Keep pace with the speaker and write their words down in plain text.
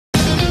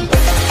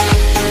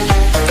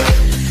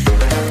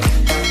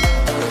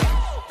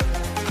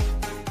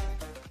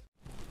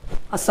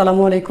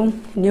আসসালামু আলাইকুম।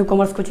 New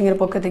commerce কোচিংয়ের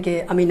পক্ষ থেকে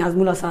আমি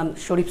নাজমুল হাসান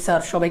শরীফ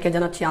স্যার সবাইকে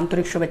জানাচ্ছি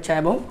আন্তরিক শুভেচ্ছা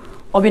এবং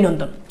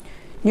অভিনন্দন।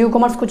 নিউ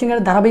কমার্স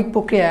কোচিংয়ের ধারাবাহিক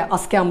প্রক্রিয়ায়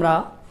আজকে আমরা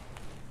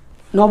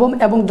নবম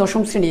এবং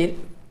দশম শ্রেণীর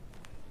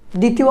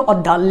দ্বিতীয়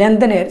অধ্যায়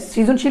লেনদেনের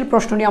সৃজনশীল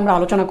প্রশ্ন নিয়ে আমরা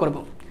আলোচনা করব।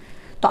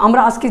 তো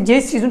আমরা আজকে যে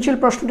সৃজনশীল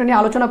প্রশ্নটা নিয়ে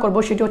আলোচনা করব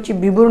সেটি হচ্ছে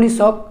বিবরণী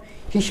ছক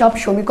হিসাব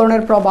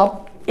সমীকরণের প্রভাব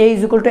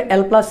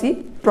A=L+E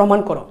প্রমাণ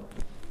করো।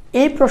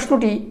 এই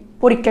প্রশ্নটি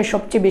পরীক্ষায়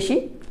সবচেয়ে বেশি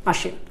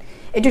আসে।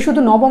 এটি শুধু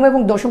নবম এবং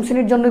দশম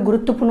শ্রেণীর জন্য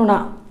গুরুত্বপূর্ণ না,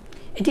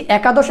 এটি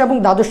একাদশ এবং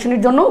দ্বাদশ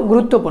শ্রেণীর জন্য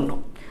গুরুত্বপূর্ণ।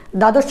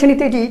 দ্বাদশ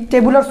শ্রেণীতে এটি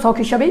টেবুলার ছক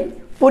হিসাবেই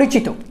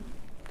পরিচিত।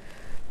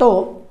 তো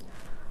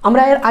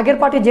আমরা এর আগের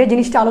পার্টে যে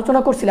জিনিসটা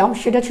আলোচনা করছিলাম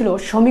সেটা ছিল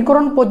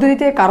সমীকরণ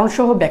পদ্ধতিতে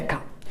কারণসহ ব্যাখ্যা।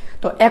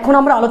 তো এখন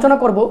আমরা আলোচনা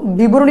করব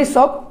বিবরণী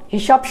ছক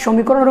হিসাব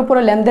সমীকরণের উপরে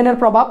লেনদেনের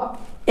প্রভাব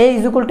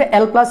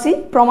A=L+E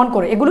প্রমাণ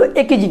করে। এগুলো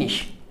একই জিনিস।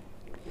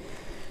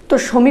 তো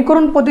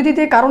সমীকরণ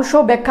পদ্ধতিতে কারণসহ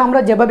ব্যাখ্যা আমরা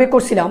যেভাবে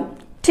করছিলাম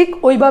ঠিক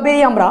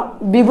ওইভাবেই আমরা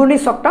বিবরণী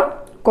ছকটা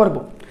করব।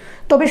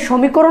 তবে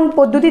সমীকরণ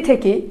পদ্ধতি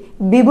থেকে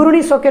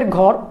বিবরণী ছকের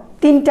ঘর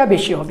 3টা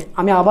বেশি হবে।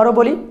 আমি আবারও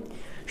বলি,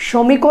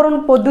 সমীকরণ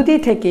পদ্ধতি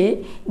থেকে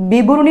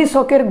বিবরণী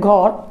ছকের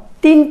ঘর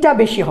 3টা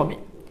বেশি হবে।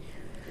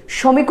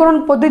 সমীকরণ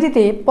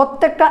পদ্ধতিতে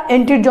প্রত্যেকটা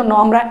এন্ট্রির জন্য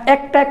আমরা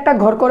একটা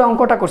ঘর করে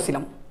অঙ্কটা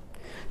করছিলাম।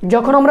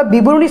 যখন আমরা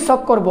বিবরণী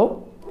ছক করব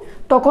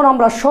তখন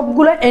আমরা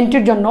সবগুলো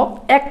এন্ট্রির জন্য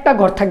একটা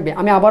ঘর থাকবে।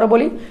 আমি আবারও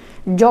বলি,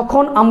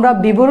 যখন আমরা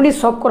বিবরণী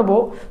ছক করব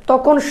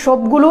তখন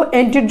সবগুলো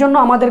এন্ট্রির জন্য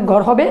আমাদের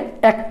ঘর হবে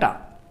একটা।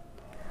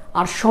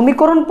 আর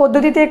সমীকরণ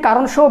পদ্ধতিতে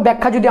কারণসহ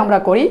ব্যাখ্যা যদি আমরা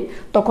করি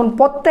তখন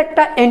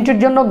প্রত্যেকটা এন্ট্রির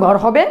জন্য ঘর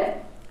হবে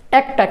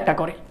একটা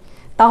করে।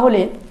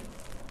 তাহলে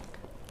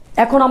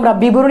এখন আমরা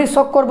বিবরণী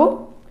ছক করব।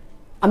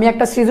 আমি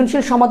একটা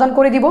সৃজনশীল সমাধান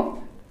করে দিব।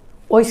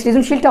 ওই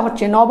সৃজনশীলটা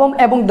হচ্ছে নবম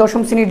এবং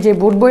দশম শ্রেণীর যে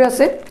বোর্ড বই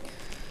আছে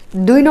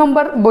 2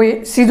 নম্বর বই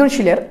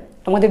সৃজনশীলের,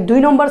 তোমাদের 2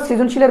 নম্বর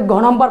সৃজনশীলের ঘ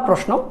নম্বর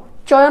প্রশ্ন,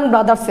 চয়ন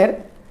ব্রাদার্সের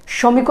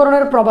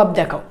সমীকরণের প্রভাব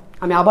দেখাও।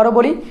 আমি আবারও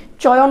বলি,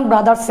 চয়ন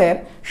ব্রাদার্সের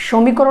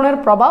সমীকরণের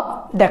প্রভাব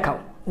দেখাও।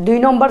 2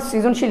 নম্বর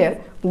সৃজনশীলের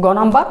গ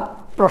নম্বর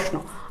প্রশ্ন।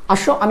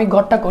 আসো আমি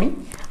ঘরটা করি।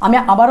 আমি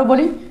আবারও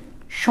বলি,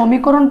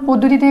 সমীকরণ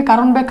পদ্ধতিতে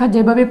কারণ ব্যাখ্যা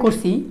যেভাবে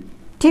করছি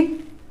ঠিক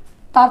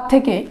তার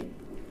থেকে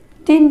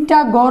 3টা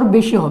গড়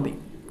বেশি হবে।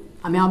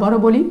 আমি আবারও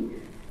বলি,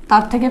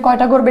 তার থেকে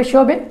কয়টা গড় বেশি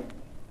হবে?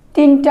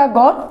 3টা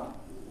গড়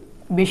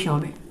বেশি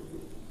হবে।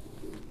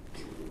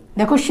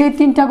 দেখো সেই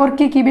 3টা গড়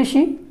কি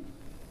বেশি?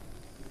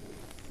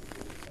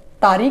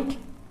 তারিখ,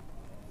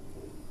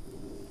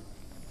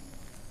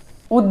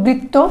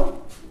 উদ্ধৃত্ত,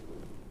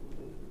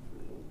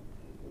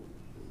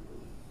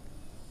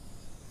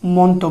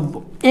 মন্তব্য।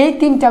 এই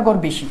 3টা গড়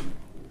বেশি।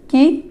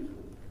 কি?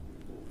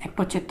 একটা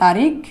হচ্ছে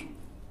তারিখ,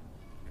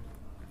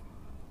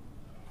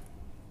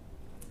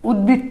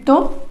 উদ্ধৃত্ত,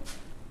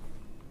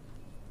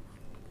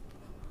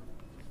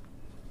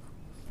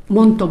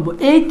 মন্তব্য।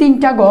 এই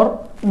 3টা গড়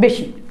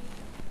বেশি।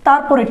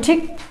 তারপরে ঠিক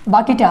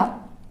বাকিটা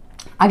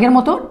আগের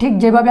মতো ঠিক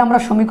যেভাবে আমরা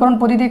সমীকরণ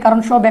পদ্ধতি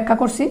কারণসহ ব্যাখ্যা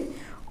করছি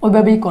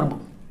ওইভাবেই করব।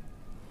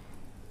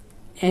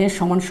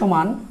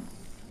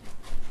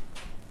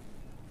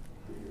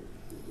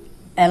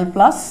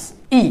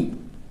 A=L+E।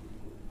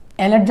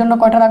 এল এর জন্য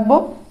কয়টা রাখবো?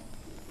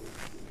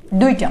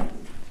 2টা।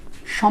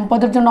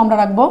 সম্পদের জন্য আমরা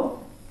রাখবো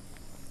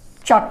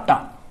 4টা।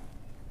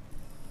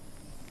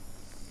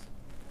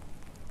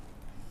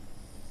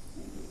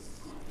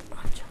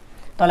 আচ্ছা,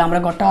 তাহলে আমরা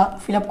ঘরটা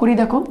ফিল আপ করি।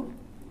 দেখো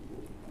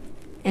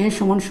A=,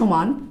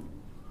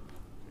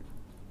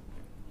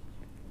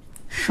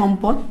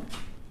 সম্পদ,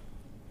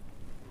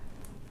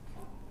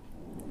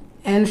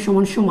 L=,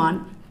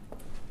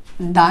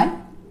 দায়,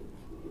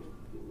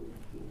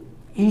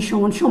 E=,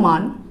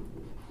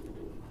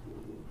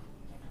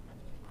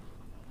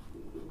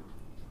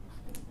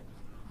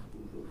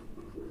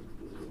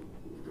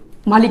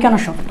 মালিকানা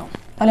সত্ত্ব।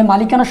 তাহলে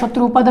মালিকানা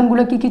সত্ত্বের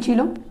উপাদানগুলো কি ছিল?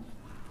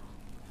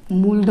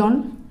 মূলধন,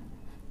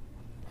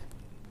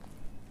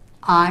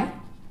 আয়,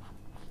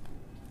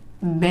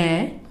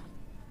 ব্যয়,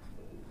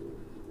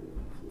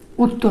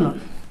 উত্তোলন।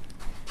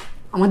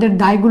 আমাদের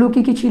দায়গুলো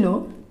কি ছিল?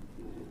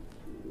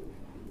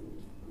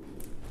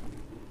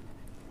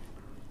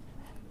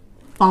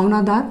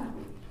 পাওনাদার,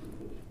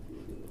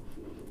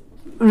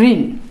 ঋণ।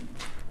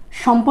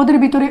 সম্পদের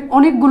ভিতরে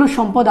অনেকগুলো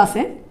সম্পদ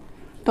আছে,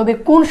 তবে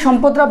কোন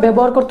সম্পদটা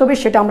ব্যবহার করতে হবে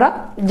সেটা আমরা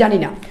জানি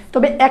না।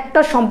 তবে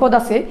একটা সম্পদ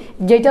আছে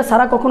যেটা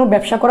ছাড়া কখনো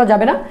ব্যবসা করা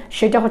যাবে না,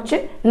 সেটা হচ্ছে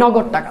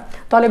নগদ টাকা।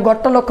 তাহলে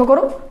গড়টা লক্ষ্য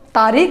করো,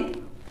 তারিখ,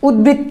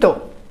 উদ্ধৃত্ত,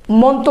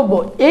 মন্তব্য।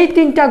 এই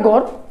 3টা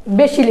গড়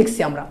বেশি লিখছি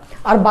আমরা।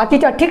 আর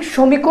বাকিটা ঠিক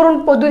সমীকরণ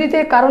পদ্ধতিতে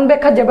কারণ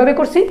ব্যাখ্যা যেভাবে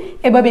করছি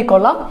এভাবেই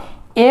করলাম।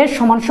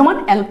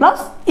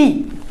 A=L+E।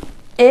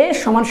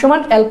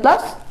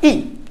 A=L+E।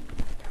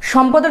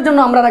 সম্পদের জন্য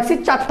আমরা রাখছি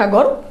 4টা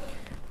গড়,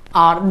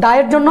 আর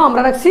দায়ের জন্য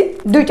আমরা রাখছি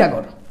 2টা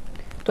গড়।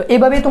 তো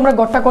এভাবেই তোমরা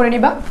গড়টা করে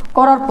নিবা।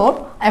 করার পর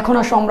এখন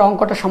আসো আমরা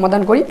অঙ্কটা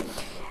সমাধান করি।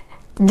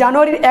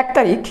 জানুয়ারির 1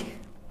 তারিখ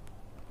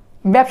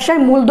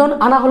ব্যবসায় মূলধন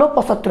আনা হলো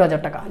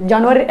 75,000 টাকা।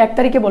 জানুয়ারির 1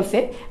 তারিখে বলছে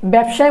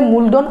ব্যবসায়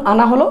মূলধন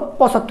আনা হলো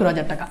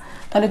 75,000 টাকা।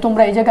 তাহলে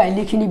তোমরা এই জায়গায়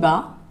লিখে নিবা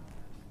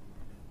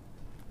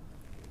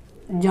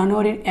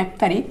জানুয়ারির 1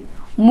 তারিখ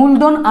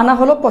মূলধন আনা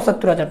হলো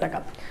 ৭৫,০০০ টাকা।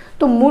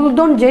 তো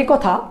মূলধন যেই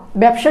কথা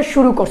ব্যবসা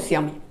শুরু করছি,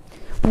 আমি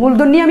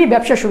মূলধন নিয়ে আমি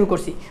ব্যবসা শুরু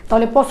করছি,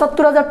 তাহলে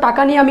 ৭৫,০০০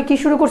 টাকা নিয়ে আমি কি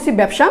শুরু করছি?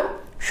 ব্যবসা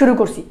শুরু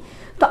করছি।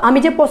 তো আমি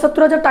যে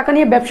 ৭৫,০০০ টাকা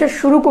নিয়ে ব্যবসা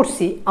শুরু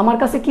করছি, আমার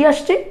কাছে কি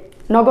আসছে?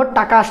 নগদ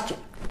টাকা আসছে।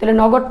 তাহলে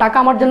নগদ টাকা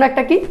আমার জন্য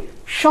একটা কি?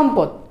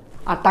 সম্পদ।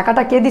 আর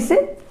টাকাটা কে দিছে?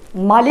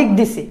 মালিক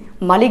দিছে।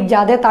 মালিক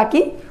যা দেয় তা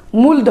কি?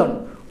 মূলধন।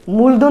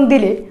 মূলধন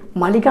দিলে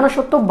মালিকানা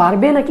সত্ত্ব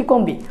বাড়বে নাকি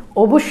কমবে?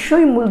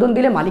 অবশ্যই মূলধন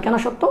দিলে মালিকানা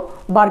সত্ত্ব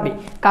বাড়বে,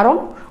 কারণ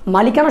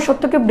মালিকানা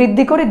সত্ত্বকে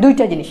বৃদ্ধি করে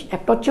দুইটা জিনিস,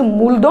 একটা হচ্ছে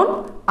মূলধন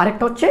আর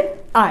একটা হচ্ছে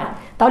আয়।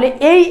 তাহলে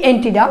এই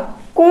এন্ট্রিটা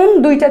কোন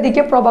দুইটা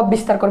দিকে প্রভাব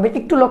বিস্তার করবে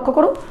একটু লক্ষ্য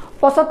করো।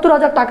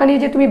 ৭৫,০০০ টাকা নিয়ে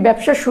যে তুমি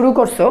ব্যবসা শুরু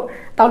করছো,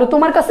 তাহলে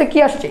তোমার কাছে কি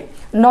আসছে?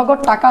 নগদ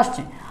টাকা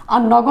আসছে।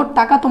 আর নগদ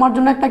টাকা তোমার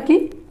জন্য একটা কি?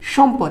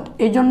 সম্পদ।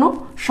 এই জন্য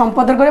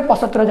সম্পদের করে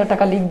 ৭৫,০০০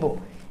 টাকা লিখবো।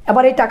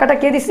 এবার এই টাকাটা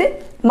কে দিছে?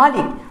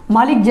 মালিক।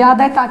 মালিক যা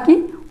দেয় তা কি?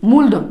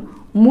 মূলধন।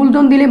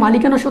 মূলধন দিলে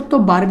মালিকানা সত্ত্ব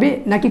বাড়বে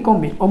নাকি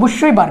কমবে?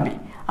 অবশ্যই বাড়বে।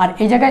 আর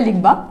এই জায়গায়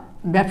লিখবা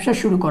ব্যবসা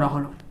শুরু করা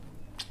হলো।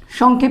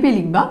 সংক্ষেপে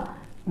লিখবা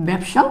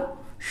ব্যবসা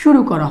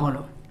শুরু করা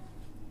হলো।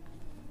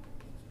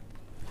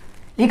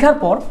 লেখার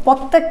পর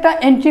প্রত্যেকটা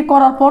এন্ট্রি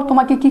করার পর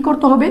তোমাকে কি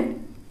করতে হবে?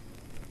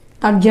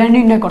 তার জের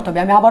নির্ণয় করতে হবে।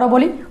 আমি আবারও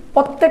বলি,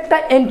 প্রত্যেকটা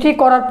এন্ট্রি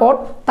করার পর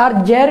তার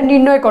জের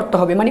নির্ণয় করতে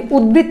হবে, মানে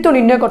উদ্বৃত্ত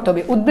নির্ণয় করতে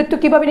হবে। উদ্বৃত্ত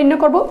কিভাবে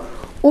নির্ণয় করব?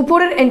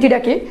 উপরের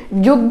এন্ট্রিটাকে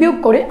যোগ বিয়োগ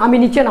করে আমি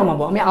নিচে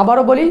নামাবো। আমি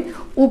আবারও বলি,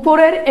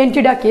 উপরের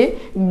এন্ট্রিটাকে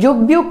যোগ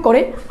বিয়োগ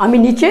করে আমি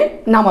নিচে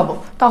নামাবো।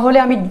 তাহলে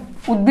আমি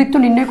উদ্বৃত্ত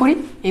নির্ণয় করি।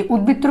 এই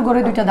উদ্বৃত্তর ঘরে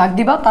দুইটা দাগ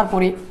দিবা,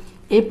 তারপরে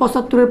এই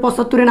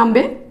 ৭৫-এর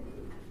নামবে,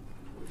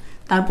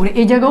 তারপরে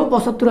এই জায়গাও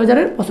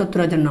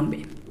 ৭৫,০০০ নামবে।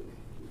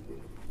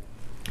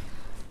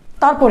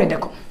 তারপরে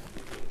দেখো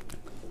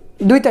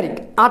 ২ তারিখ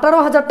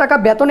 ১৮,০০০ টাকা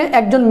বেতনে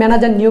একজন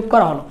ম্যানেজার নিয়োগ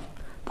করা হলো।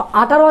 তো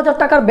 ১৮,০০০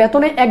 টাকার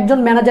বেতনে একজন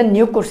ম্যানেজার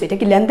নিয়োগ করছে, এটা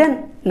কি লেনদেন?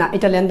 না,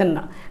 এটা লেনদেন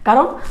না,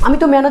 কারণ আমি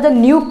তো ম্যানেজার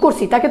নিয়োগ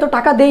করছি, তাকে তো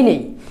টাকা দেই নেই।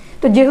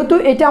 তো যেহেতু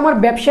এটা আমার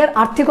ব্যবসার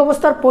আর্থিক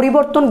অবস্থার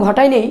পরিবর্তন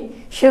ঘটায় নেই,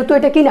 সেহেতু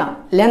এটা কি না?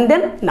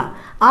 লেনদেন না।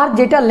 আর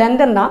যেটা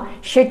লেনদেন না,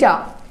 সেটা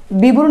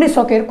বিবরণী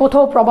ছকের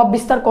কোথাও প্রভাব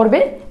বিস্তার করবে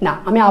না।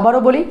 আমি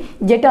আবারও বলি,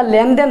 যেটা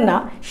লেনদেন না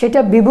সেটা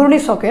বিবরণী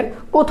ছকের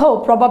কোথাও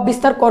প্রভাব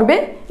বিস্তার করবে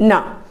না।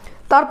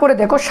 তারপরে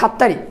দেখো ৭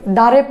 তারিখ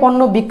দাঁড়ে পণ্য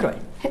বিক্রয়।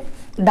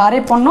 দাঁড়ে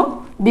পণ্য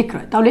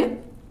বিক্রয়, তাহলে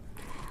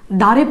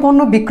দাঁড়ে পণ্য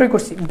বিক্রয়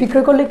করছি।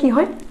 বিক্রয় করলে কি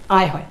হয়?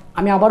 আয় হয়।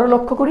 আমি আবারও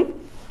লক্ষ্য করি,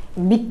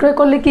 বিক্রয়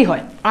করলে কি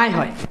হয়? আয়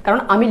হয়। কারণ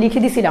আমি লিখে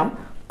দিয়েছিলাম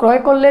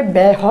ক্রয় করলে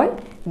ব্যয় হয়,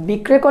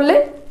 বিক্রয় করলে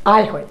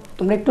আয় হয়।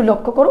 তোমরা একটু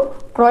লক্ষ্য করো,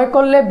 ক্রয়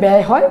করলে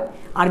ব্যয় হয়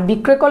আর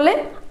বিক্রয় করলে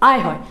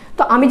আয় হয়।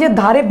 তো আমি যে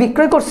ধারে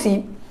বিক্রয় করছি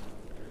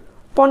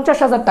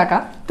 ৫০,০০০ টাকা,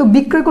 তো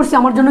বিক্রয় করছি,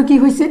 আমার জন্য কি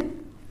হয়েছে?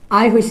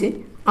 আয় হয়েছে।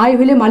 আয়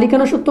হইলে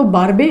মালিকানা সত্ত্ব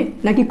বাড়বে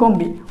নাকি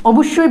কমবে?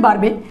 অবশ্যই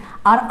বাড়বে।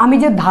 আর আমি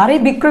যে ধারে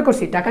বিক্রয়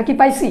করছি, টাকা কি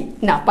পাইছি?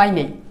 না, পাই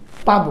নাই,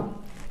 পাবো।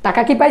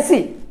 টাকা কি পাইছি?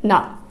 না,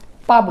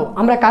 পাবো।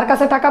 আমরা কার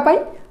কাছে টাকা পাই?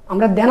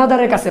 আমরা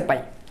দেনাদারের কাছে পাই।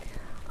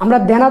 আমরা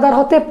দেনাদার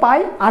হতে পাই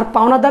আর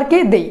পাওনাদারকে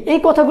দেই। এই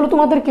কথাগুলো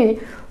তোমাদেরকে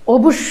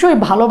অবশ্যই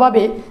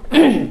ভালোভাবে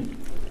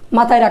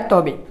মাথায় রাখতে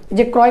হবে,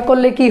 যে ক্রয়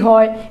করলে কি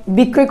হয়,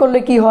 বিক্রয় করলে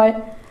কি হয়,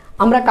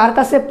 আমরা কার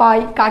কাছে পাই,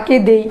 কাকে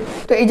দেই।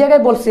 তো এই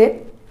জায়গায় বলছে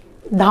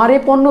ধারে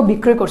পণ্য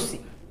বিক্রয় করছি,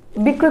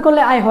 বিক্রয়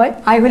করলে আয় হয়,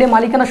 আয় হলে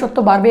মালিকানা সত্ত্ব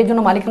বাড়বে, এই জন্য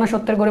মালিকানা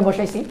সত্ত্বের ঘরে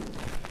বসাইছি।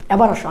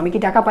 এবার আসো, আমি কি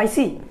টাকা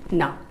পাইছি?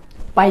 না,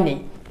 পাই নেই,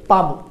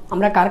 পাবো।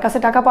 আমরা কার কাছে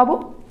টাকা পাবো?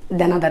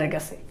 দেনাদারের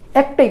কাছে।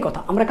 একটাই কথা,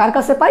 আমরা কার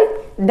কাছে পাই?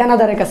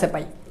 দেনাদারের কাছে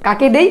পাই।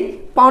 কাকে দেই?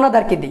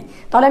 পাওনাদারকে দেই।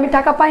 তাহলে আমি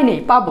টাকা পাই নেই,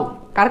 পাবো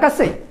কার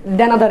কাছে?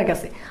 দেনাদারের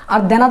কাছে। আর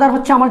দেনাদার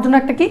হচ্ছে আমার জন্য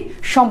একটা কি?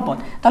 সম্পদ।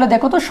 তাহলে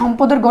দেখো তো,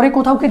 সম্পদের ঘরে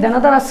কোথাও কি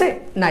দেনাদার আছে?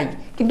 নাই,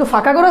 কিন্তু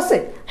ফাঁকা ঘর আছে?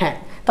 হ্যাঁ।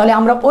 তাহলে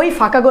আমরা ওই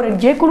ফাঁকা ঘরের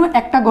যে কোনো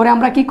একটা ঘরে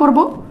আমরা কি করব?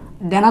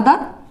 দেনাদার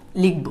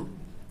লিখব।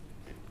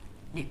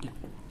 লিখলাম,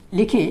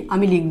 লিখে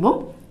আমি লিখব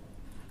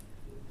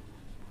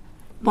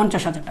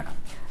 ৫০,০০০ টাকা।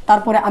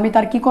 তারপরে আমি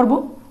তার কি করব?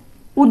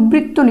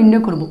 উদ্বৃত্ত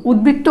নির্ণয় করব।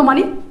 উদ্বৃত্ত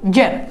মানে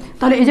জের।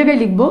 তাহলে এই জায়গায়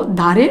লিখব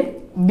ধারে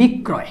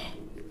বিক্রয়।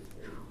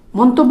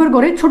 মন্তব্যের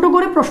ঘরে ছোট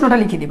করে প্রশ্নটা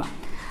লিখে দিবা।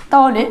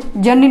 তাহলে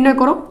জের নির্ণয়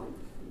করো।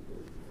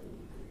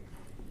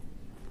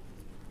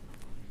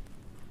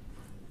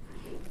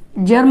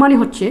 জের মানে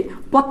হচ্ছে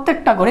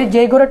প্রত্যেকটা ঘরে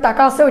যে ঘরে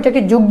টাকা আছে ওইটাকে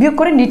যোগ বিয়োগ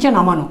করে নিচে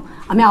নামানো।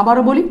 আমি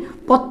আবারও বলি,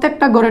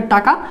 প্রত্যেকটা ঘরের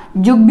টাকা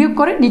যোগ বিয়োগ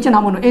করে নিচে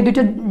নামানো। এই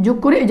দুইটা যোগ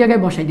করে এই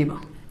জায়গায় বসাই দিবা।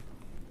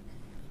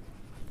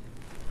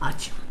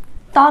 আচ্ছা,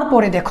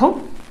 তারপরে দেখো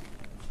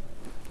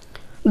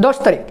 ১০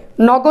 তারিখ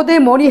নগদে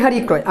মণিহারি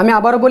ক্রয়। আমি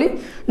আবারও বলি,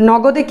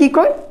 নগদে কি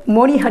ক্রয়?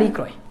 মণিহারি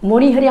ক্রয়।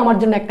 মণিহারি আমার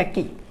জন্য একটা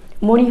কি?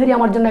 মণিহারি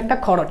আমার জন্য একটা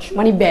খরচ,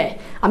 মানে ব্যয়।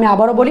 আমি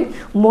আবারও বলি,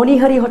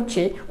 মণিহারি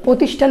হচ্ছে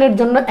প্রতিষ্ঠানের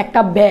জন্য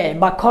একটা ব্যয়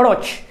বা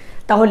খরচ।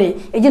 তাহলে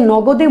এই যে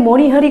নগদে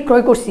মণিহারি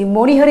ক্রয় করছি,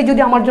 মণিহারি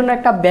যদি আমার জন্য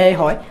একটা ব্যয়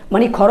হয়,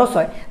 মানে খরচ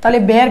হয়, তাহলে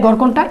ব্যয়ের ঘর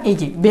কোনটা? এই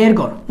যে ব্যয়ের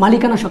ঘর,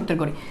 মালিকানা সত্ত্বের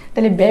ঘরে।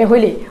 তাহলে ব্যয়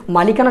হইলে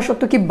মালিকানা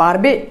সত্ত্ব কি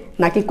বাড়বে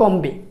নাকি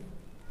কমবে?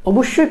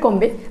 অবশ্যই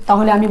কমবে।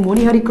 তাহলে আমি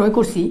মণিহারি ক্রয়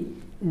করছি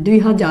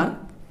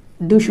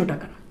 ২,২০০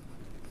 টাকা।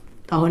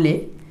 তাহলে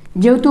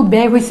যেহেতু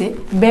ব্যয় হয়েছে,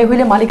 ব্যয়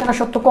হইলে মালিকানা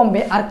সত্ত্ব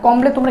কমবে, আর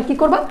কমলে তোমরা কি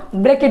করবা?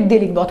 ব্র্যাকেট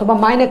দিয়ে লিখবা অথবা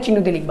মাইনাস চিহ্ন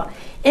দিয়ে লিখবা।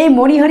 এই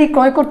মণিহারি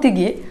ক্রয় করতে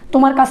গিয়ে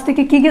তোমার কাছ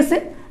থেকে কি গেছে?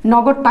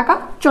 নগদ টাকা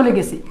চলে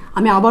গেছে।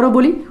 আমি আবারও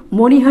বলি,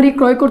 মণিহারি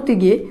ক্রয় করতে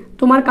গিয়ে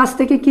তোমার কাছ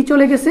থেকে কি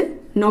চলে গেছে?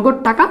 নগদ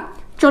টাকা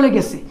চলে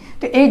গেছে।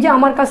 তো এই যে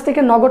আমার কাছ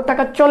থেকে নগদ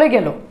টাকা চলে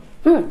গেল,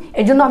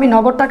 এই জন্য আমি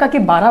নগদ টাকা কি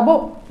বাড়াবো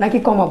নাকি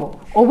কমাবো?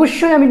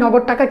 অবশ্যই আমি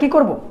নগদ টাকা কি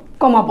করব?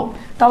 কমাবো।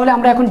 তাহলে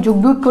আমরা এখন যোগ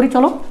বিয়োগ করি,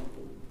 চলো।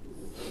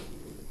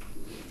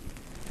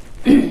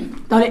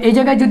 তাহলে এই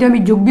জায়গায় যদি আমি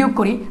যোগ বিয়োগ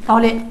করি,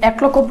 তাহলে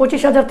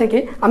 1,25,000 থেকে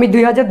আমি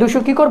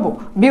 2,200 কি করব?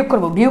 বিয়োগ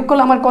করব। বিয়োগ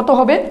করলে আমার কত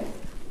হবে?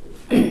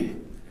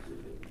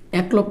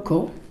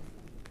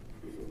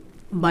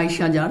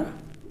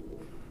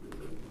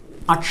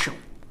 1,22,800।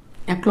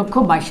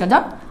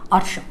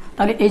 1,22,800।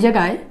 তাহলে এই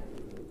জায়গায়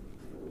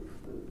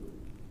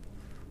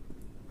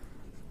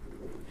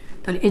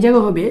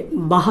হবে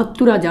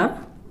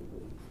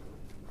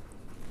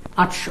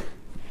 72,800।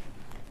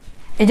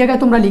 এই জায়গায়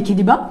তোমরা লিখে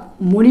দিবা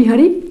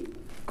মণিহারি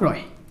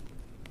ক্রয়।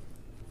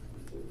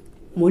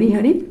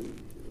 মণিহারি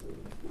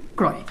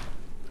ক্রয়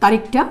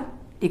তারিখটা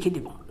লিখে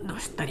দিব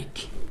 10 তারিখ।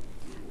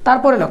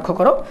 তারপরে লক্ষ্য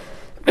করো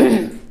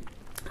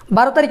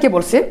 12 তারিখে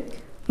বলছে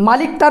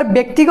মালিক তার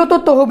ব্যক্তিগত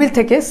তহবিল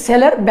থেকে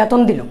সেলের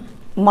বেতন দিল।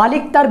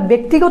 মালিক তার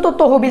ব্যক্তিগত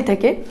তহবিল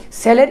থেকে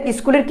সেলের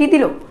স্কুলের কি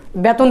দিল?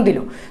 বেতন দিল।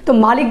 তো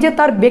মালিক যে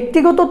তার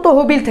ব্যক্তিগত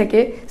তহবিল থেকে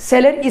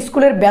সেলের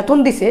স্কুলের বেতন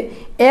দিছে,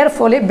 এর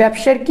ফলে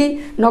ব্যবসার কি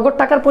নগদ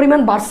টাকার পরিমাণ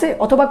বাড়ছে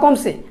অথবা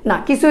কমছে? না,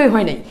 কিছুই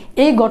হয় নাই।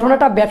 এই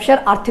ঘটনাটা ব্যবসার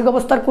আর্থিক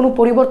অবস্থার কোনো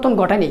পরিবর্তন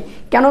ঘটায়নি।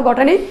 কেন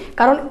ঘটায়নি?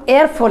 কারণ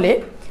এর ফলে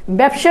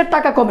ব্যবসার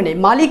টাকা কমে নেই,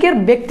 মালিকের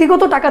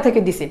ব্যক্তিগত টাকা থেকে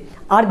দিছে।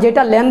 আর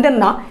যেটা লেনদেন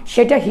না,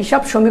 সেটা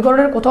হিসাব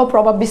সমীকরণের কোথাও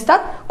প্রভাব বিস্তার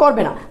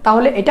করবে না,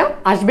 তাহলে এটা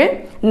আসবে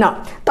না।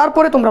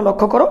 তারপরে তোমরা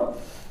লক্ষ্য করো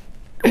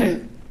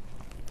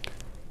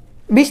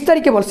 20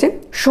 তারিখে বলছে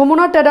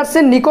সমুনা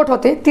ট্রেডার্সের নিকট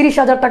হতে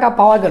 30,000 টাকা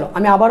পাওয়া গেল।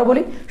 আমি আবারও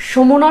বলি,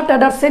 সমুনা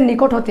ট্রেডার্সের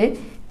নিকট হতে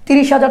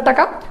 30,000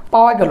 টাকা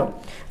পাওয়া গেল।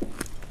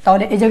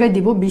 তাহলে এই জায়গায়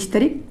দিব 20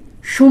 তারিখ,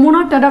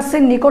 সমুনা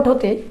ট্রেডার্সের নিকট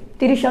হতে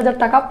 30,000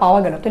 টাকা পাওয়া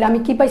গেল। তাহলে আমি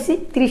কি পাইছি?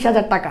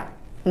 30,000 টাকা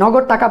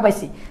নগদ টাকা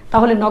পাইছি।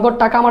 তাহলে নগদ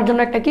টাকা আমার জন্য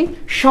একটা কি?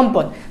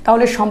 সম্পদ।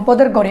 তাহলে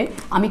সম্পদের ঘরে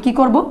আমি কি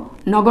করব?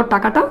 নগদ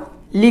টাকাটা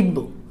লিখব।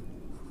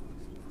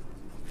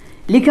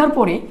 লিখার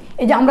পরে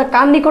এই যে আমরা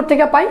কার নিকট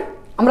থেকে পাই?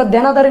 আমরা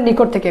দেনাদারের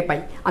নিকট থেকে পাই।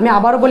 আমি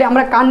আবারও বলি,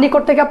 আমরা কার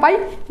নিকট থেকে পাই?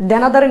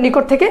 দেনাদারের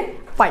নিকট থেকে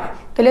পাই।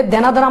 তাহলে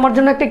দেনাদার আমার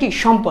জন্য একটা কি?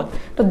 সম্পদ।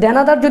 তো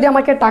দেনাদার যদি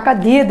আমাকে টাকা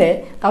দিয়ে দেয়,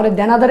 তাহলে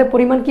দেনাদারের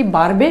পরিমাণ কি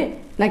বাড়বে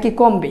নাকি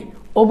কমবে?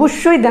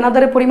 অবশ্যই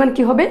দেনাদারের পরিমাণ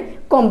কি হবে?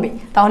 কমবে।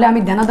 তাহলে আমি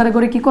দেনাদারের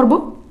ঘরে কি করব?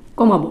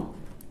 কমাবো।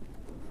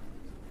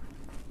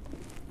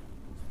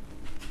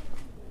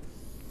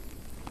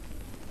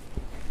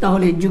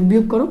 তাহলে যোগ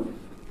বিয়োগ করো।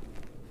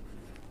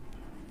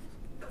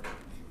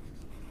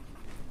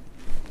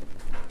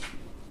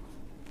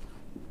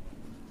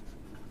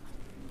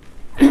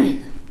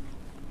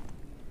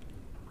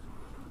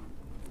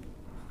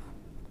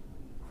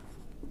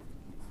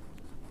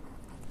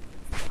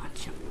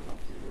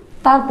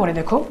 তারপরে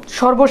দেখো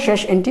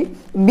সর্বশেষ এন্ট্রি,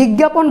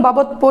 বিজ্ঞাপন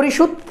বাবদ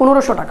পরিশোধ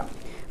 1500 টাকা।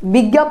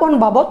 বিজ্ঞাপন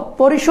বাবদ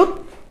পরিশোধ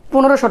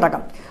 1500 টাকা।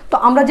 তো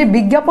আমরা যে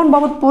বিজ্ঞাপন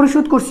বাবদ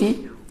পরিশোধ করছি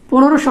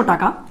 1500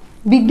 টাকা,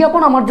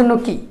 বিজ্ঞাপন আমার জন্য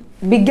কি?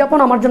 বিজ্ঞাপন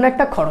আমার জন্য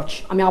একটা খরচ।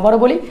 আমি আবারও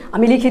বলি,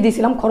 আমি লিখে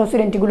দিয়েছিলাম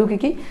খরচের এন্ট্রিগুলো কি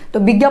কি। তো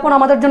বিজ্ঞাপন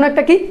আমাদের জন্য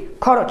একটা কি?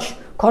 খরচ।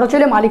 খরচ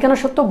হলে মালিকানা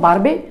সত্ত্ব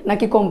বাড়বে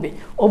নাকি কমবে?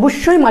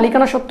 অবশ্যই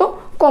মালিকানা সত্ত্ব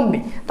কমবে।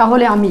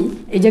 তাহলে আমি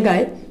এই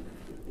জায়গায়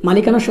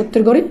মালিকানা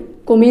সত্ত্বের ঘরে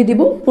কমিয়ে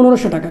দিব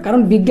 1500 টাকা, কারণ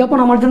বিজ্ঞাপন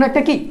আমার জন্য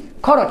একটা কি?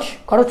 খরচ।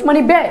 খরচ মানে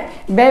ব্যয়।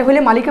 ব্যয় হলে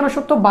মালিকানা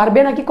সত্ত্ব বাড়বে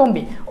নাকি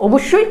কমবে?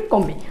 অবশ্যই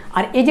কমবে।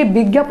 আর এই যে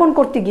বিজ্ঞাপন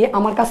করতে গিয়ে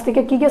আমার কাছ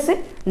থেকে কি গেছে?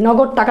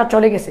 নগদ টাকা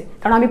চলে গেছে,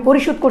 কারণ আমি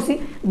পরিশোধ করছি,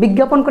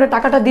 বিজ্ঞাপন করে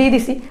টাকাটা দিয়ে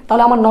দিছি।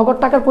 তাহলে আমার নগদ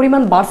টাকার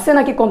পরিমাণ বাড়ছে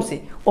নাকি কমছে?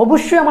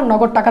 অবশ্যই আমার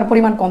নগদ টাকার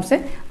পরিমাণ কমছে।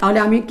 তাহলে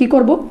আমি কি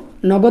করব?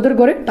 নগদের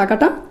ঘরে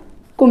টাকাটা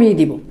কমিয়ে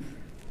দিব।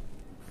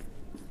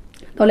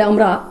 তাহলে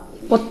আমরা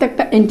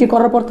প্রত্যেকটা এন্ট্রি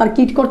করার পর তার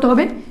কী করতে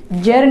হবে?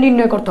 জের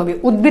নির্ণয় করতে হবে,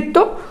 উদ্বৃত্ত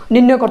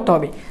নির্ণয় করতে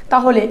হবে।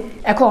 তাহলে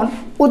এখন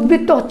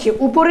উদ্বৃত্ত হচ্ছে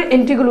উপরের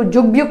এন্ট্রিগুলো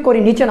যোগ বিয়োগ করে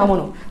নিচে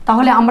নামানো।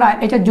 তাহলে আমরা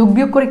এটা যোগ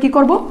বিয়োগ করে কি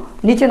করব?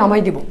 নিচে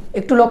নামাই দিব।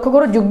 একটু লক্ষ্য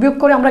করো, যোগ বিয়োগ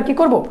করে আমরা কি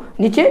করব?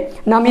 নিচে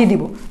নামিয়ে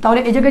দিব। তাহলে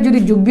এই জায়গায় যদি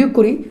যোগ বিয়োগ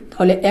করি,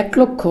 তাহলে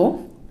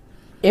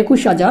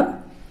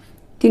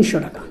 1,21,300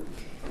 টাকা।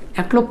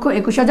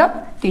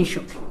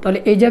 1,21,300। তাহলে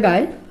এই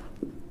জায়গায়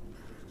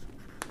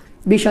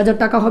 20,000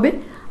 টাকা হবে,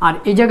 আর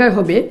এই জায়গায়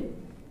হবে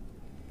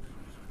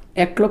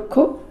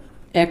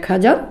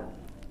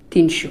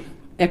 1,01,300।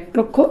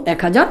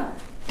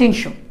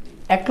 1,01,300।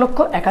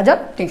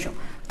 1,01,300।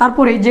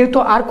 তারপরে যেহেতু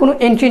আর কোনো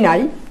এন্ট্রি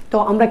নাই, তো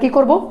আমরা কি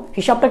করব?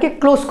 হিসাবটাকে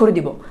ক্লোজ করে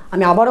দিব।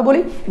 আমি আবারও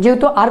বলি,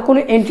 যেহেতু আর কোনো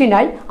এন্ট্রি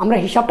নাই, আমরা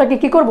হিসাবটাকে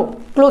কি করব?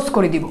 ক্লোজ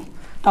করে দিব।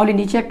 তাহলে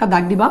নিচে একটা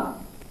দাগ দিবা।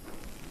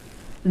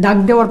 দাগ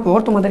দেওয়ার পর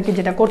তোমাদেরকে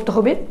যেটা করতে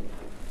হবে,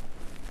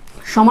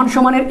 সমান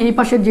সমানের এই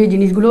পাশের যে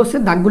জিনিসগুলো আছে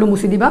দাগগুলো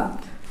মুছে দিবা।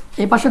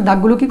 এই পাশের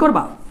দাগগুলো কি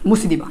করবা?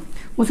 মুছে দিবা।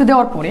 মুছে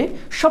দেওয়ার পরে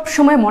সব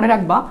সময় মনে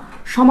রাখবা,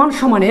 সমান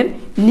সমানের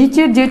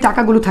নিচের যে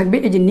টাকাগুলো থাকবে,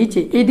 এই যে নিচে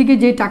এইদিকে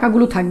যে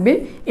টাকাগুলো থাকবে,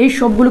 এই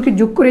সবগুলোকে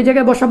যোগ করে এই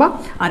জায়গায় বসাবা।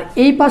 আর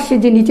এই পাশে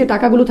যে নিচে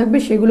টাকাগুলো থাকবে,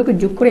 সেগুলোকে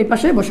যোগ করে এই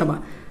পাশে বসাবা।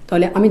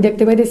 তাহলে আমি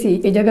দেখতে পাইতেছি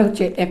এই জায়গা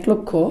হচ্ছে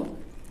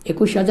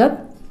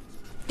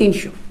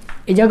 1,21,300।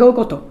 এই জায়গাও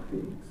কত?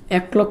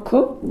 1,21,300।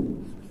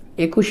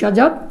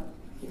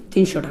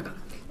 21,300 টাকা।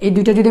 এই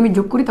দুইটা যদি আমি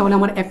যোগ করি তাহলে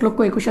আমার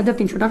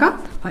 1,21,300 টাকা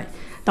হয়।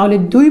 তাহলে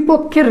দুই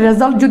পক্ষের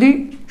রেজাল্ট যদি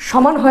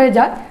সমান হয়ে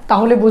যায়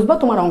তাহলে বুঝবা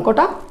তোমার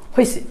অঙ্কটা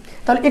হয়েছে।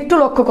 তাহলে একটু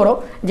লক্ষ্য করো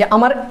যে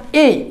আমার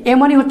এ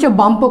মানে হচ্ছে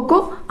বাম পক্ষ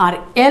আর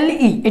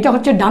LE এটা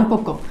হচ্ছে ডান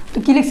পক্ষ। তো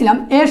কি লিখছিলাম,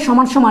 এ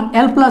সমান সমান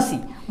L+E,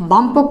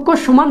 বাম পক্ষ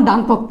সমান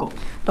ডান পক্ষ।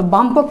 তো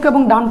বাম পক্ষ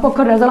এবং ডান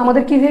পক্ষের রেজাল্ট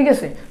আমাদের কি হয়ে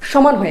গেছে,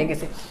 সমান হয়ে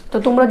গেছে। তো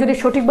তোমরা যদি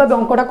সঠিকভাবে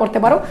অঙ্কটা করতে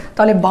পারো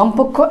তাহলে বাম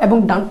পক্ষ এবং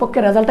ডান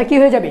পক্ষের রেজাল্টটা কি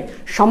হয়ে যাবে,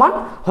 সমান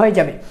হয়ে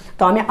যাবে।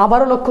 তো আমি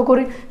আবারও লক্ষ্য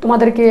করি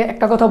তোমাদেরকে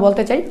একটা কথা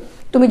বলতে চাই,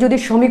 তুমি যদি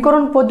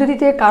সমীকরণ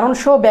পদ্ধতিতে কারণ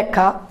সহ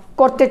ব্যাখ্যা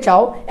করতে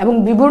চাও এবং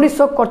বিবরণী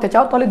ছক করতে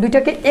চাও তাহলে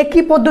দুইটাকে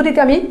একই পদ্ধতিতে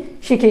আমি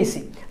শিখিয়েছি।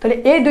 তাহলে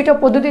এই দুইটা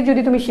পদ্ধতি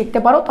যদি তুমি শিখতে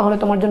পারো তাহলে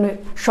তোমার জন্য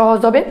সহজ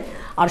হবে।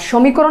 আর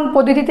সমীকরণ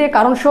পদ্ধতিতে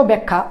কারণ সহ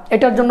ব্যাখ্যা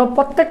এটার জন্য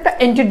প্রত্যেকটা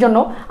এন্ট্রির জন্য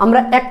আমরা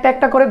একটা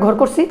একটা করে ঘর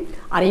করছি।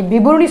 আর এই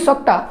বিবরণী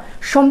ছকটা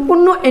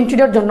সম্পূর্ণ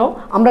এন্ট্রিটার জন্য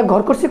আমরা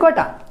ঘর করছি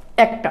কয়টা,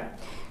 একটা।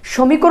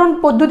 সমীকরণ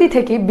পদ্ধতি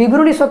থেকে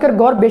বিবরণী ছকের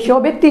গড় বেশি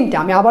হবে 3টা।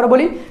 আমি আবার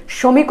বলি,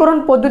 সমীকরণ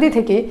পদ্ধতি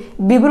থেকে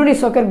বিবরণী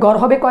ছকের গড়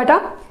হবে কয়টা,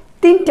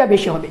 3টা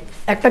বেশি হবে।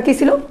 একটা কি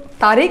ছিল,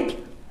 তারিখ,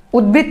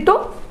 উদ্বৃত্ত,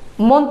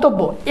 মন্তব্য,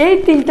 এই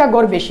 3টা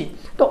গড় বেশি।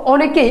 তো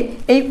অনেকে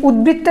এই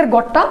উদ্বৃত্তের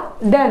গড়টা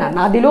দেয় না,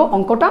 না দিলেও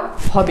অঙ্কটা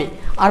হবে।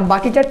 আর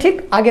বাকিটা ঠিক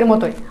আগের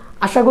মতোই।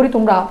 আশা করি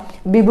তোমরা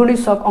বিবরণী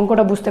ছক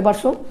অঙ্কটা বুঝতে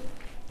পারছো।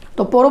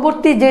 তো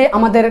পরবর্তী যে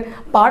আমাদের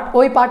পার্ট,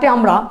 ওই পার্টে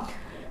আমরা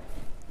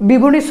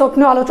বিবরণী ছক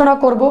নিয়ে আলোচনা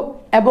করব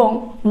এবং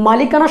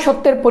মালিকানা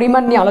সত্ত্বের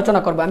পরিমাণ নিয়ে আলোচনা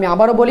করব। আমি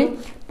আবারও বলি,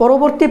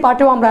 পরবর্তী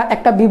পার্টেও আমরা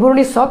একটা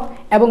বিবরণী ছক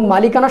এবং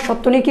মালিকানা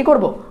সত্ত্ব নিয়ে কী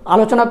করব,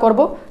 আলোচনা করব।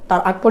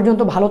 তার আগ পর্যন্ত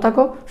ভালো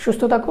থাকো,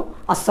 সুস্থ থাকো।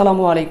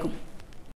 আসসালামু আলাইকুম।